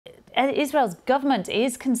Israel's government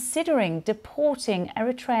is considering deporting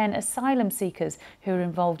Eritrean asylum seekers who were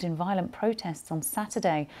involved in violent protests on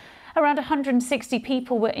Saturday. Around 160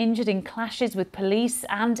 people were injured in clashes with police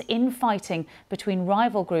and infighting between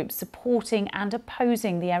rival groups supporting and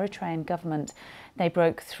opposing the Eritrean government. They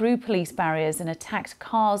broke through police barriers and attacked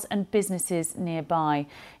cars and businesses nearby.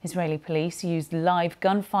 Israeli police used live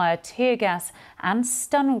gunfire, tear gas and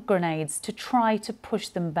stun grenades to try to push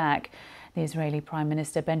them back. The Israeli Prime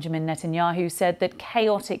Minister Benjamin Netanyahu said that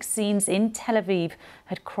chaotic scenes in Tel Aviv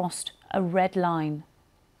had crossed a red line.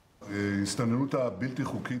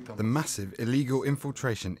 The massive illegal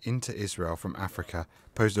infiltration into Israel from Africa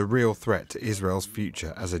posed a real threat to Israel's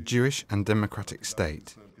future as a Jewish and democratic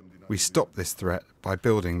state. We stopped this threat by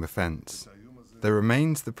building the fence. There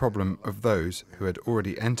remains the problem of those who had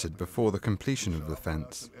already entered before the completion of the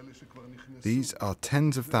fence. These are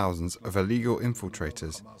tens of thousands of illegal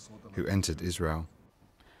infiltrators who entered Israel.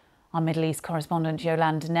 Our Middle East correspondent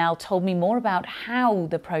Yolande Knell told me more about how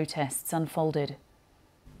the protests unfolded.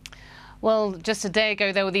 Well, just a day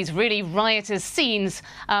ago, there were these really riotous scenes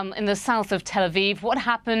in the south of Tel Aviv. What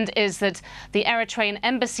happened is that the Eritrean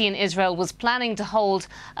embassy in Israel was planning to hold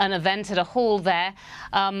an event at a hall there,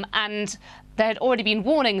 and there had already been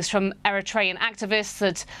warnings from Eritrean activists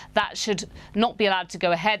that that should not be allowed to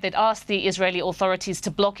go ahead. They'd asked the Israeli authorities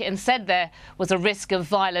to block it and said there was a risk of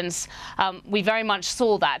violence. We very much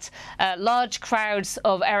saw that. Large crowds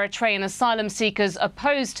of Eritrean asylum seekers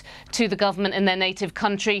opposed to the government in their native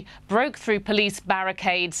country broke through police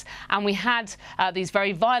barricades, and we had these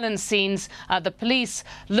very violent scenes. The police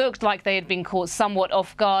looked like they had been caught somewhat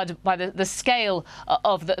off guard by the scale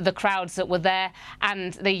of the crowds that were there,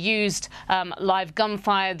 and they used live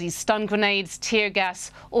gunfire, these stun grenades, tear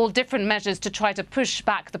gas, all different measures to try to push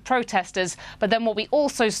back the protesters. But then what we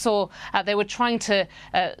also saw, they were trying to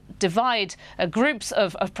divide groups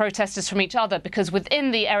of protesters from each other, because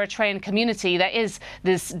within the Eritrean community there is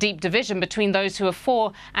this deep division between those who are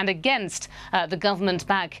for and against the government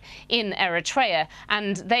back in Eritrea.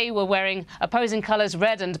 And they were wearing opposing colours,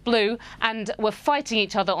 red and blue, and were fighting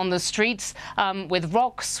each other on the streets with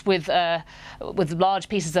rocks, with large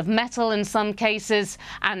pieces of metal in some cases,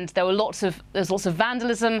 and there's lots of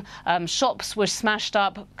vandalism. Shops were smashed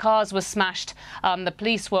up, cars were smashed. The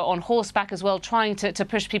police were on horseback as well, trying to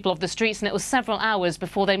push people off the streets, and it was several hours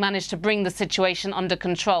before they managed to bring the situation under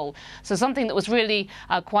control. So something that was really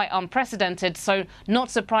quite unprecedented. So not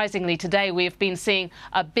surprisingly, today we have been seeing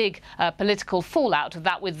a big political fallout of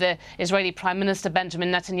that, with the Israeli Prime Minister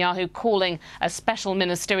Benjamin Netanyahu calling a special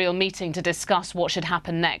ministerial meeting to discuss what should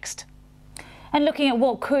happen next. And looking at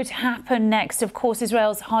what could happen next, of course,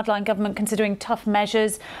 Israel's hardline government considering tough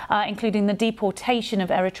measures, including the deportation of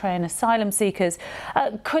Eritrean asylum seekers.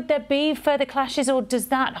 Could there be further clashes, or does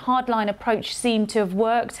that hardline approach seem to have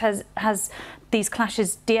worked? Has these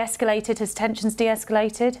clashes de-escalated? Has tensions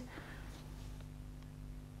de-escalated?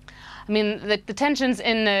 I mean, the tensions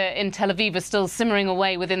in Tel Aviv are still simmering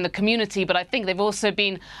away within the community, but I think they've also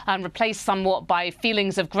been replaced somewhat by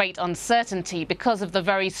feelings of great uncertainty because of the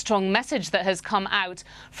very strong message that has come out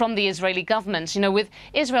from the Israeli government. You know, with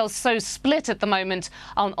Israel so split at the moment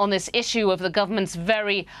on this issue of the government's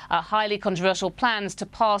very highly controversial plans to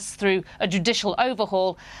pass through a judicial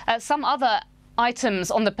overhaul, some other items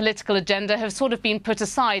on the political agenda have sort of been put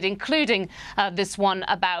aside, including this one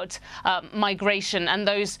about migration and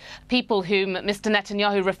those people whom Mr.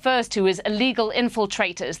 Netanyahu refers to as illegal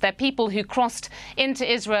infiltrators. They're people who crossed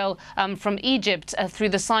into Israel from Egypt through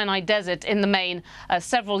the Sinai Desert in the main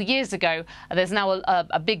several years ago. There's now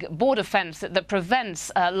a big border fence that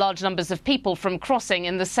prevents large numbers of people from crossing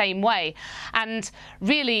in the same way. And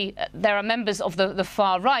really, there are members of the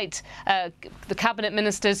far right, the cabinet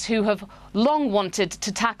ministers, who have long wanted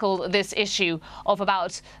to tackle this issue of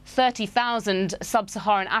about 30,000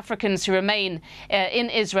 sub-Saharan Africans who remain in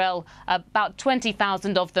Israel. About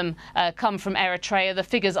 20,000 of them come from Eritrea. The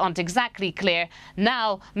figures aren't exactly clear.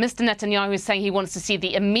 Now, Mr. Netanyahu is saying he wants to see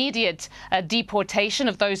the immediate deportation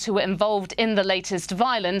of those who were involved in the latest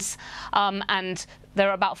violence, and there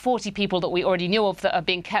are about 40 people that we already knew of that are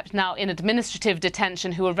being kept now in administrative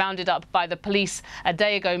detention, who were rounded up by the police a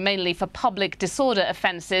day ago, mainly for public disorder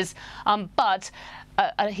offences. But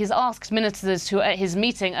he's asked ministers who at his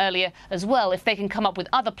meeting earlier as well if they can come up with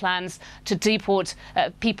other plans to deport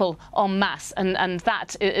people en masse. And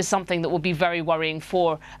that is something that will be very worrying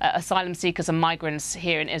for asylum seekers and migrants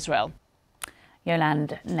here in Israel.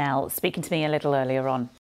 Yolande Knell speaking to me a little earlier on.